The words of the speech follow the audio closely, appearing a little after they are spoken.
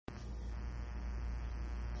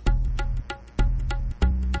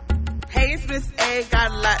Hey, it's Miss A,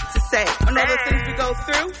 got a lot to say on all the things we go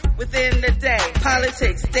through within the day.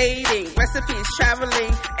 Politics, dating, recipes, traveling.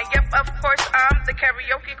 And yep, of course, I'm the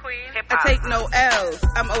karaoke queen. I take no L's,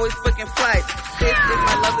 I'm always booking flights. This is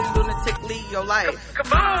my lovely lunatic Leo life.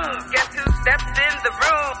 Kaboom! Guess who stepped in the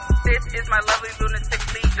room? This is my lovely lunatic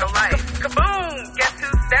Leo life. Kaboom! Guess who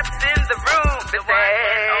stepped in the room? The one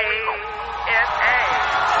and only S.A.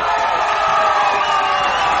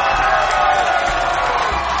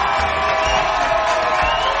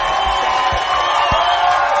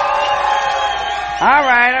 All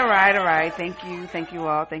right. Thank you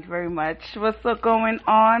all. Thank you very much. What's going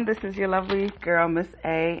on? This is your lovely girl, Miss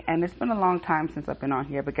A, and it's been a long time since I've been on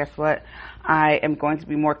here, but guess what? I am going to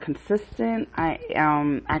be more consistent. I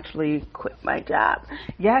actually quit my job.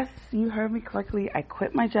 Yes, you heard me correctly. I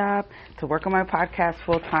quit my job to work on my podcast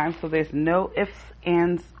full time, so there's no ifs,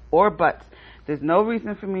 ands, or buts. There's no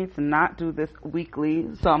reason for me to not do this weekly,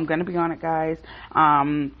 so I'm going to be on it, guys.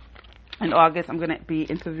 In August, I'm going to be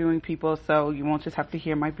interviewing people, so you won't just have to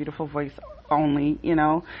hear my beautiful voice only, you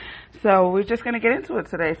know. So we're just going to get into it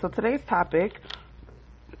today. So today's topic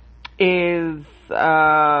is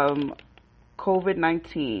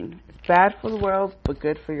COVID-19. It's bad for the world, but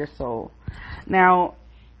good for your soul. Now,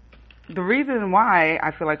 the reason why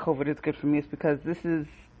I feel like COVID is good for me is because this is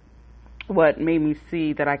what made me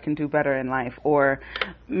see that I can do better in life, or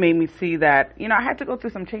made me see that, you know, I had to go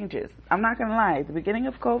through some changes. I'm not going to lie. At the beginning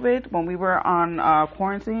of COVID, when we were on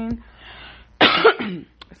quarantine,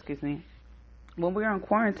 excuse me, when we were on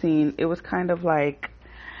quarantine, it was kind of like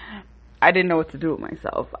I didn't know what to do with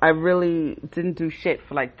myself. I really didn't do shit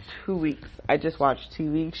for like 2 weeks. I just watched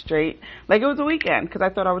TV straight. Like it was a weekend because I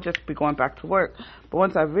thought I would just be going back to work. But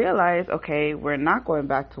once I realized, okay, we're not going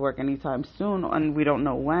back to work anytime soon and we don't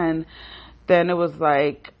know when, then it was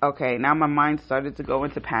like, okay, now my mind started to go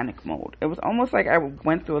into panic mode. It was almost like I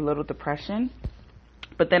went through a little depression,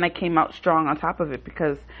 but then I came out strong on top of it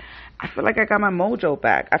because I feel like I got my mojo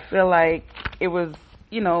back. I feel like it was,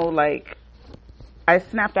 you know, like I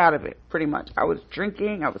snapped out of it pretty much. I was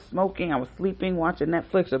drinking, I was smoking, I was sleeping, watching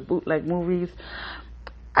Netflix or bootleg movies.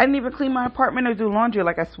 I didn't even clean my apartment or do laundry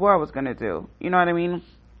like I swore I was going to do. You know what I mean?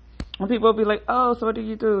 When people would be like, oh, so what did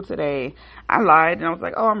you do today? I lied and I was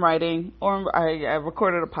like, oh, I'm writing, or I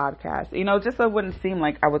recorded a podcast. You know, just so it wouldn't seem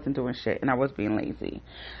like I wasn't doing shit and I was being lazy.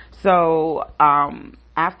 So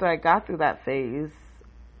after I got through that phase,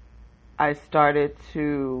 I started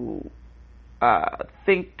to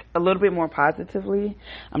think a little bit more positively.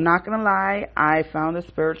 I'm not gonna lie, I found a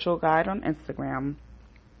spiritual guide on Instagram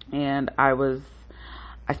and I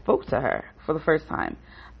spoke to her for the first time.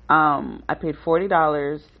 I paid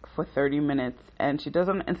 $40 for 30 minutes and she does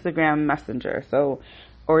on Instagram Messenger,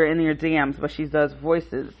 or in your DMs, but she does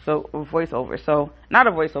voiceover. So not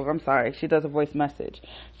a voiceover, I'm sorry, she does a voice message.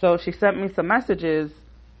 So she sent me some messages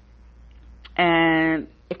and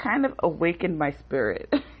it kind of awakened my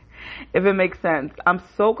spirit. If it makes sense. I'm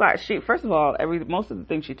so glad first of all, most of the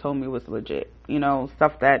things she told me was legit, you know,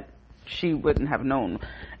 stuff that she wouldn't have known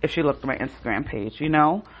if she looked at my Instagram page, you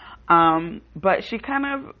know. But she kind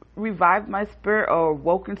of revived my spirit or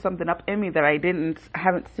woken something up in me that I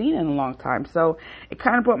haven't seen in a long time. So it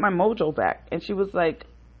kind of brought my mojo back. And she was like,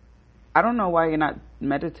 I don't know why you're not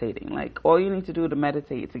meditating. Like, all you need to do to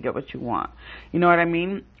meditate to get what you want. You know what I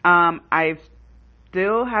mean? I've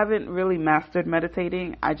still haven't really mastered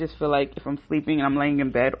meditating. I just feel like if I'm sleeping and I'm laying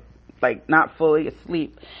in bed, like not fully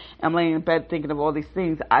asleep, I'm laying in bed thinking of all these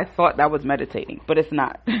things, I thought that was meditating, but it's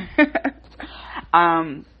not.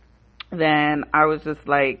 Then I was just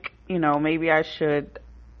like, you know, maybe I should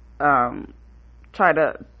try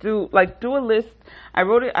to do a list.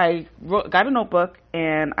 I got a notebook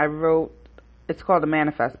and I wrote, it's called the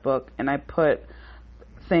Manifest book, and I put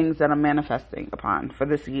things that I'm manifesting upon for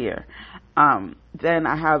this year. Then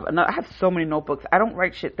I have so many notebooks. I don't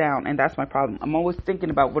write shit down, and that's my problem. I'm always thinking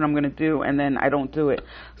about what I'm going to do, and then I don't do it.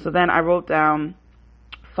 So then I wrote down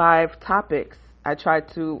 5 topics. I tried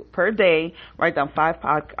to, per day, write down 5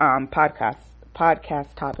 podcast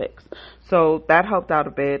topics. So that helped out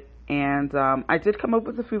a bit, and I did come up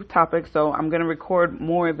with a few topics, so I'm going to record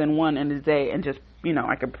more than one in a day, and just, you know,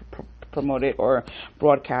 I can promote it or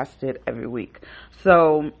broadcast it every week.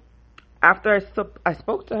 So after I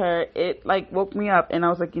spoke to her, it like woke me up, and I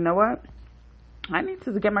was like, you know what? I need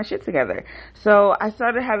to get my shit together. So I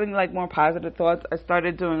started having like more positive thoughts. I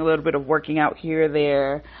started doing a little bit of working out here or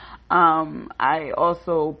there. I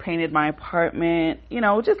also painted my apartment, you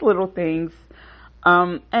know, just little things.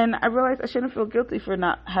 And I realized I shouldn't feel guilty for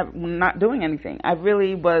not doing anything. I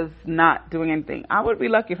really was not doing anything. I would be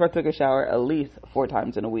lucky if I took a shower at least 4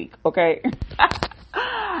 times in a week. Okay.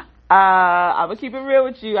 I'm gonna keep it real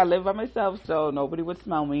with you. I live by myself, so nobody would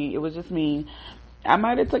smell me. It was just me. I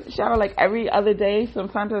might have took a shower like every other day.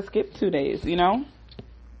 Sometimes I skip 2 days, you know?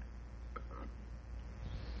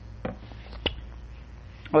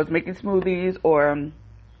 I was making smoothies or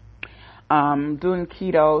doing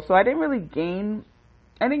keto. So I didn't gain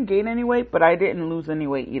any weight, but I didn't lose any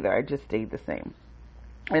weight either. I just stayed the same.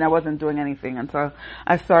 And I wasn't doing anything until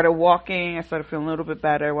I started walking. I started feeling a little bit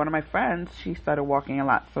better. One of my friends, she started walking a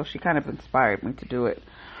lot, so she kind of inspired me to do it.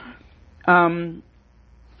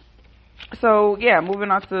 So yeah,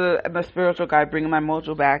 moving on to the spiritual guide, bringing my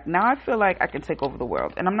mojo back. Now I feel like I can take over the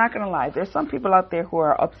world. And I'm not going to lie. There's some people out there who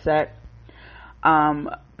are upset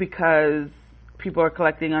because people are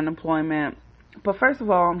collecting unemployment. But first of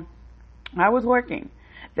all, I was working.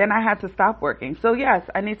 Then I had to stop working. So yes,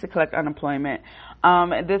 I need to collect unemployment.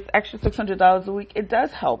 This extra $600 a week, it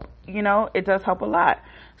does help. You know, it does help a lot.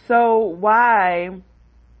 So why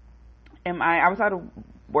am I was out of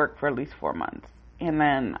work for at least 4 months. And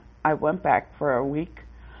then I went back for a week.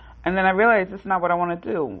 And then I realized it's not what I want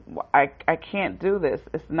to do. I can't do this.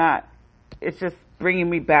 It's just bringing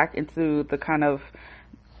me back into the kind of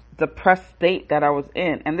depressed state that I was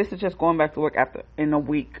in. And this is just going back to work in a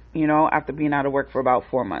week, you know, after being out of work for about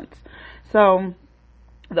 4 months. So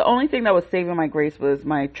the only thing that was saving my grace was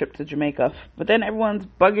my trip to Jamaica. But then everyone's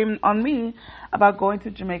bugging on me about going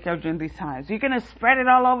to Jamaica during these times. You're going to spread it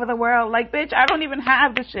all over the world. Like, bitch, I don't even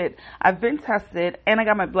have the shit. I've been tested and I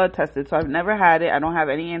got my blood tested. So I've never had it. I don't have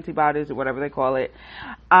any antibodies or whatever they call it.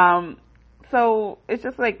 So it's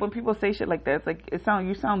just like when people say shit like that, it's like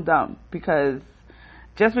you sound dumb, because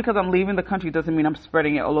just because I'm leaving the country doesn't mean I'm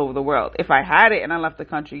spreading it all over the world. If I had it and I left the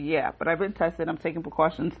country, yeah. But I've been tested. I'm taking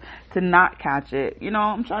precautions to not catch it. You know,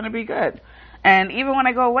 I'm trying to be good. And even when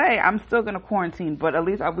I go away, I'm still going to quarantine. But at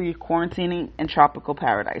least I'll be quarantining in tropical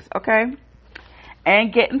paradise, okay?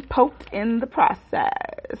 And getting poked in the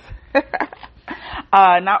process.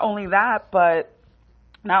 Not only that, but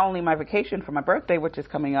not only my vacation for my birthday, which is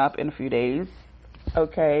coming up in a few days.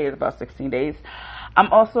 Okay, it's about 16 days.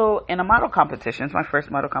 I'm also in a model competition. It's my first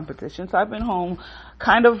model competition. So I've been home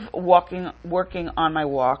kind of working on my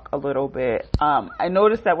walk a little bit. I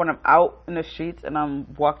noticed that when I'm out in the streets and I'm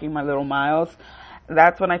walking my little miles,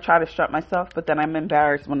 that's when I try to strut myself, but then I'm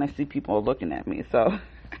embarrassed when I see people looking at me. So,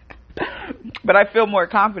 but I feel more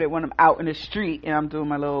confident when I'm out in the street and I'm doing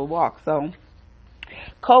my little walk. So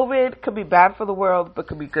COVID could be bad for the world, but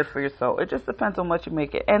could be good for your soul. It just depends on what you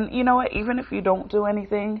make it. And you know what? Even if you don't do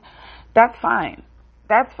anything, that's fine.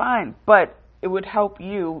 That's fine. But it would help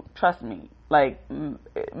you, trust me, like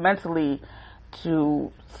mentally,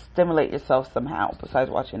 to stimulate yourself somehow besides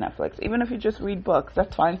watching Netflix. Even if you just read books,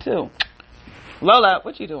 that's fine too. Lola,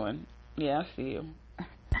 what you doing? Yeah, I see you.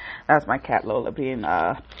 That's my cat Lola being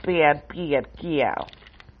bad.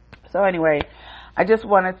 So anyway, I just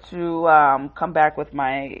wanted to come back with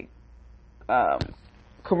my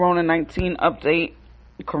Corona-19 update.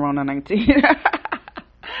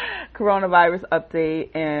 Coronavirus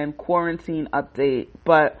update and quarantine update.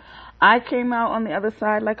 But I came out on the other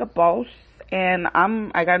side like a boss, and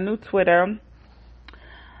I got a new Twitter.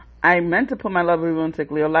 I meant to put my Lovely Lunatic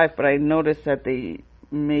Leo Life, but I noticed that they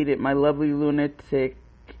made it my Lovely Lunatic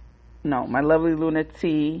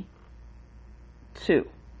 2.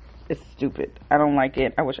 It's stupid. I don't like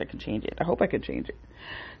it. I wish I could change it. I hope I could change it.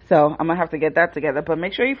 So I'm going to have to get that together. But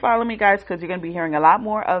make sure you follow me, guys, because you're going to be hearing a lot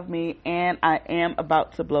more of me, and I am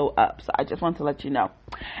about to blow up. So I just want to let you know.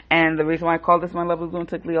 And the reason why I call this my Lovely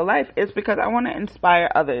Lunatic Leo Life is because I want to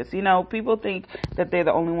inspire others. You know, people think that they're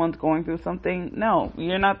the only ones going through something. No,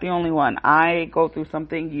 you're not the only one. I go through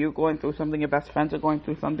something. You're going through something. Your best friends are going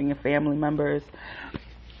through something. Your family members.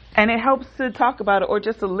 And it helps to talk about it, or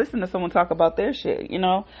just to listen to someone talk about their shit, you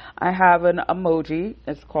know. I have an emoji.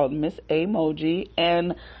 It's called Miss Emoji.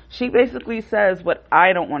 And she basically says what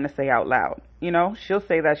I don't want to say out loud. You know, she'll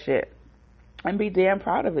say that shit. And be damn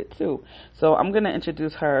proud of it, too. So I'm going to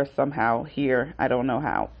introduce her somehow here. I don't know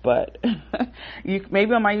how. But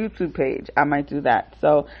maybe on my YouTube page, I might do that.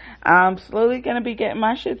 So I'm slowly going to be getting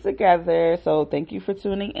my shit together. So thank you for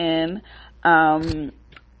tuning in.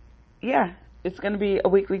 Yeah. It's going to be a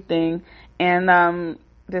weekly thing. And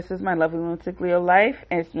this is my Lovely Lunatic Leo Life.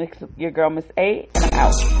 And it's your girl, Miss A. And I'm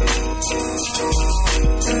out.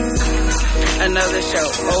 Another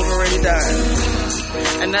show over and done.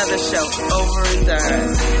 Another show over and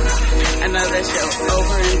done. Another show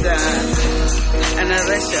over and done.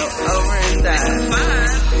 Another show over and done.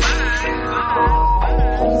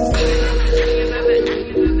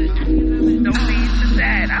 Don't be so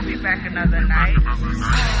sad. I'll be back another night.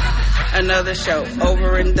 Another show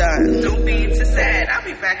over and done. Don't be too sad. I'll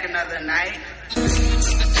be back another night.